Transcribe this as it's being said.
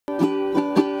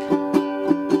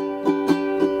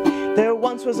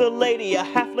once was a lady, a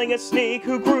halfling, a sneak,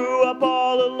 who grew up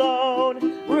all alone.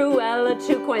 Ruewella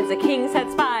Two-Coins, the king's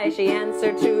head spy, she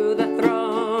answered to the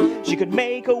throne. She could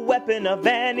make a weapon of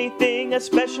anything,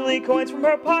 especially coins from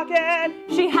her pocket.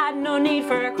 She had no need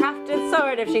for a crafted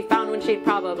sword. If she found one, she'd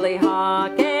probably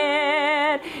hawk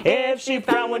it. If she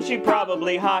found one, she'd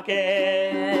probably hawk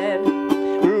it.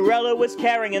 Ruewella was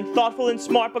caring and thoughtful and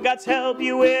smart, but God's help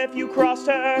you if you crossed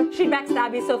her. She'd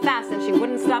backstab you so fast and she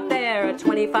wouldn't stop there, a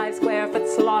 25 square foot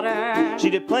slaughter. She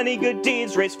did plenty good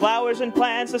deeds, raised flowers and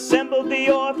plants, assembled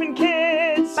the orphan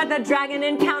kids. But the dragon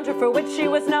encounter for which she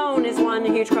was known is one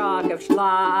huge crock of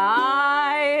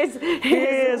lies.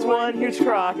 Is one huge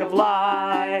crock of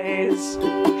lies.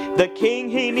 The king,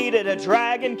 he needed a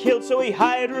dragon killed, so he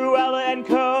hired Ruewella and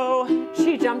co.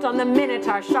 She jumped on the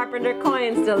minotaur, sharpened her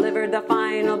coins, delivered the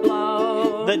final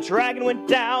blow. The dragon went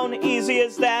down, easy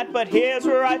as that, but here's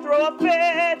where I throw a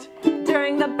fit.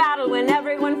 During the battle when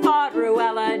everyone fought,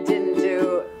 Ruewella didn't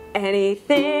do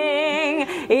anything.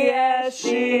 Yes,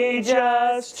 she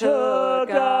just took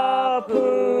a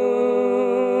poo.